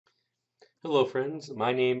Hello, friends.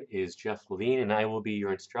 My name is Jeff Levine, and I will be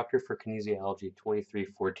your instructor for Kinesiology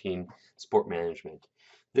 2314 Sport Management.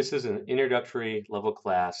 This is an introductory level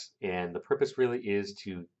class, and the purpose really is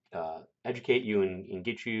to educate you and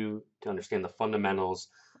get you to understand the fundamentals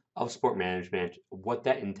of sport management, what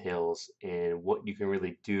that entails, and what you can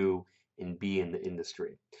really do and be in the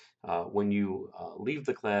industry. When you leave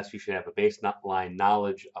the class, you should have a baseline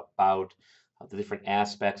knowledge about the different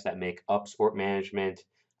aspects that make up sport management,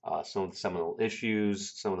 some of the seminal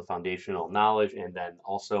issues, some of the foundational knowledge, and then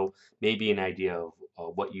also maybe an idea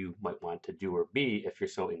of what you might want to do or be if you're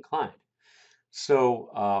so inclined.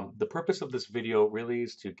 So the purpose of this video really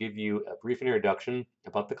is to give you a brief introduction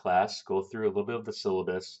about the class, go through a little bit of the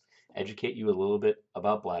syllabus, educate you a little bit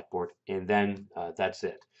about Blackboard, and then that's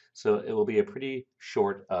it. So it will be a pretty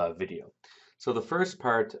short video. So the first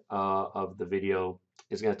part of the video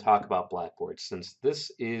is going to talk about Blackboard. Since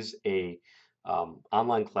this is a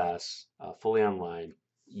online class, fully online,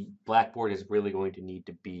 Blackboard is really going to need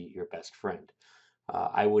to be your best friend.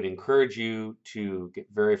 I would encourage you to get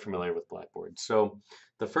very familiar with Blackboard. So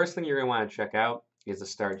the first thing you're going to want to check out is the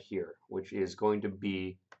start here, which is going to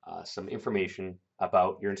be some information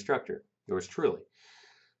about your instructor, yours truly.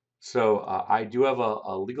 So I do have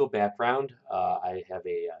a legal background. I have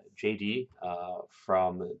a JD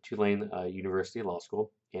from Tulane University Law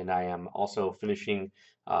School, and I am also finishing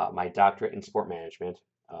my doctorate in sport management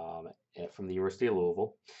from the University of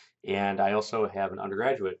Louisville. And I also have an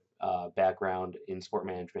undergraduate background in sport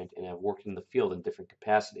management, and I've worked in the field in different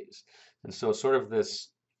capacities. And so, sort of this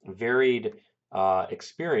varied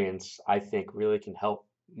experience, I think, really can help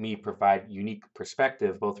me provide unique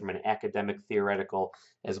perspective, both from an academic, theoretical,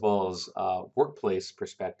 as well as workplace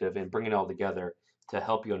perspective, and bring it all together to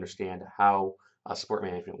help you understand how sport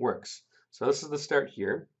management works. So this is the start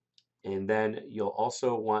here, and then you'll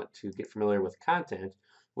also want to get familiar with content,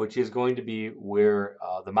 which is going to be where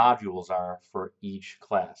the modules are for each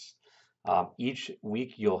class. Each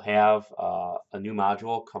week you'll have a new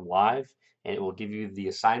module come live, and it will give you the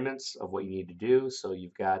assignments of what you need to do. So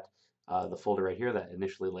you've got the folder right here that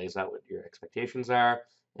initially lays out what your expectations are,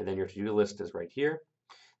 and then your to-do list is right here.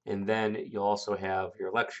 And then you'll also have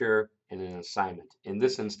your lecture and an assignment. In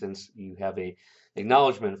this instance, you have a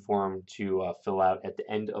acknowledgement form to fill out at the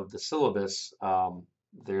end of the syllabus.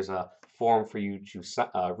 There's a form for you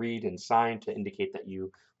to read and sign to indicate that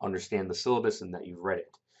you understand the syllabus and that you've read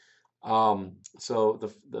it. So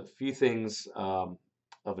the few things of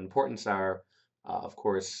importance are, of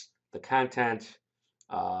course, the content,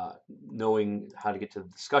 knowing how to get to the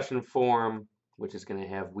discussion forum, which is going to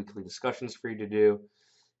have weekly discussions for you to do,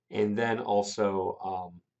 and then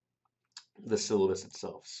also the syllabus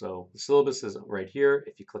itself. So the syllabus is right here.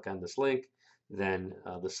 If you click on this link, then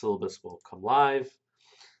the syllabus will come live.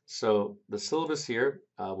 So the syllabus here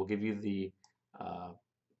will give you the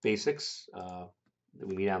basics that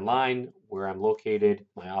we meet online, where I'm located,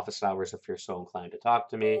 my office hours if you're so inclined to talk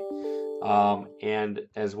to me, and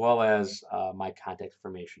as well as my contact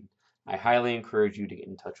information. I highly encourage you to get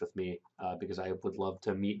in touch with me because I would love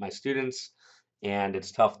to meet my students, and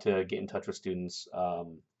it's tough to get in touch with students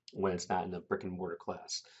when it's not in a brick and mortar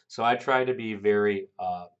class. So I try to be very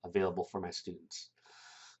available for my students.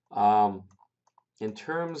 Um, in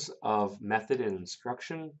terms of method and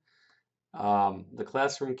instruction, the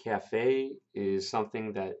classroom cafe is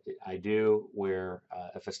something that I do where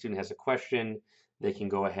if a student has a question, they can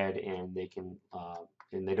go ahead and they can,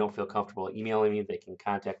 and they don't feel comfortable emailing me, they can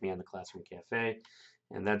contact me on the classroom cafe.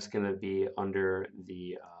 And that's going to be under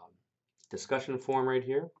the discussion form right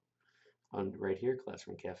here. Right here,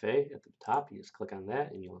 Classroom Cafe at the top. You just click on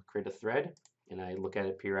that and you'll create a thread, and I look at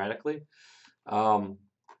it periodically. Um,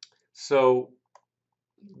 so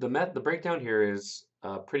the breakdown here is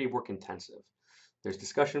pretty work intensive. There's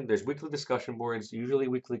weekly discussion boards, usually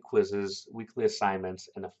weekly quizzes, weekly assignments,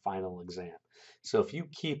 and a final exam. So if you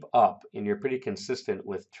keep up and you're pretty consistent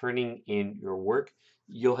with turning in your work,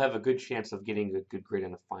 you'll have a good chance of getting a good grade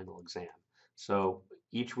on the final exam. So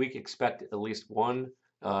each week expect at least one,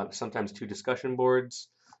 sometimes two discussion boards.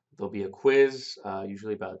 There'll be a quiz,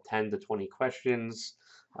 usually about 10 to 20 questions.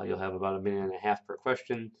 You'll have about a minute and a half per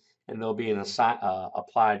question, and there'll be an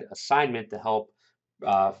applied assignment to help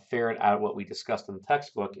ferret out what we discussed in the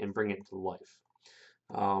textbook and bring it to life.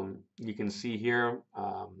 You can see here,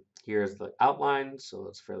 here's the outline, so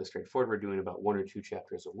it's fairly straightforward. We're doing about 1 or 2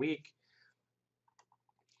 chapters a week.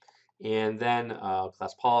 And then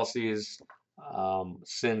class policies.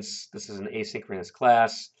 Since this is an asynchronous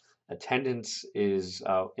class, attendance is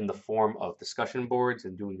in the form of discussion boards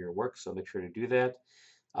and doing your work, so make sure to do that.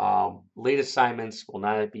 Late assignments will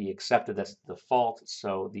not be accepted. That's the default.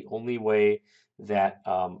 So the only way that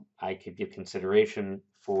I could give consideration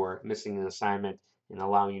for missing an assignment and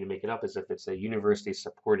allowing you to make it up is if it's a university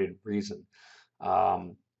supported reason.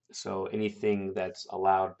 Um, so anything that's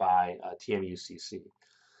allowed by TMUCC.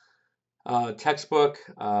 Textbook,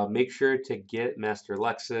 make sure to get Master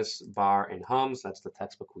Lexis, Bar, and Hums. That's the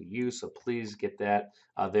textbook we use, so please get that.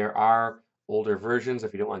 There are older versions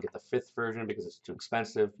if you don't want to get the fifth version because it's too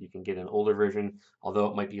expensive. You can get an older version, although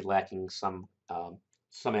it might be lacking some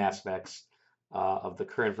aspects of the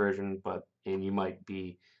current version, and you might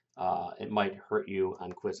be it might hurt you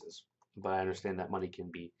on quizzes. But I understand that money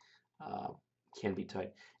uh, can be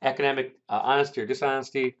tight. Academic honesty or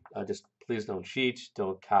dishonesty, just please don't cheat,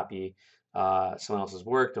 don't copy someone else's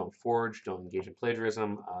work, don't forge, don't engage in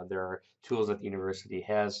plagiarism. There are tools that the university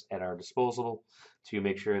has at our disposal to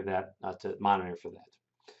make sure that to monitor for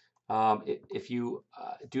that. If you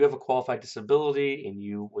do have a qualified disability and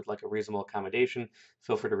you would like a reasonable accommodation,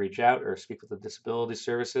 feel free to reach out or speak with the Disability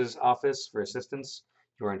Services Office for assistance.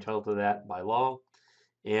 You are entitled to that by law.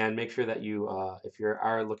 And make sure that you, if you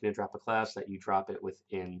are looking to drop a class, that you drop it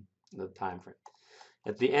within the time frame.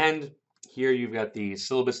 At the end, here you've got the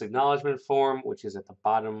syllabus acknowledgement form, which is at the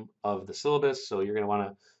bottom of the syllabus. So you're going to want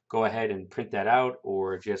to go ahead and print that out,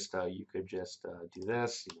 or just you could just do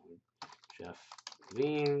this, Jeff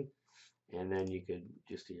Levine, and then you could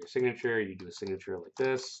just do your signature. You do a signature like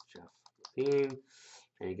this, Jeff Levine,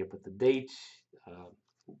 and you can put the date,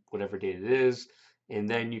 whatever date it is, and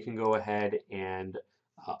then you can go ahead and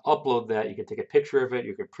upload that. You can take a picture of it,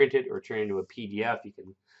 you can print it or turn it into a PDF. You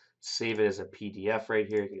can save it as a PDF right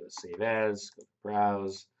here. You can go save as, go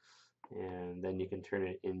browse, and then you can turn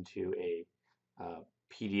it into a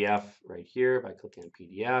PDF right here by clicking on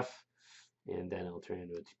PDF, and then it'll turn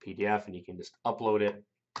into a PDF, and you can just upload it.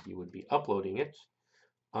 You would be uploading it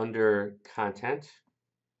under content,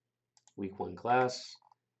 week 1 class,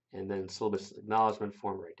 and then syllabus acknowledgement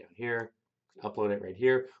form right down here. Upload it right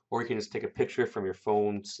here, or you can just take a picture from your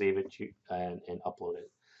phone, save it to, and upload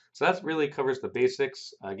it. So that really covers the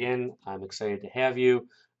basics. Again, I'm excited to have you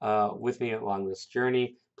with me along this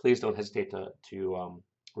journey. Please don't hesitate to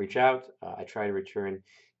reach out. I try to return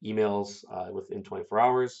emails within 24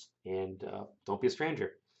 hours, and don't be a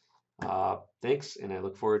stranger. Thanks, and I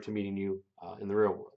look forward to meeting you in the real world.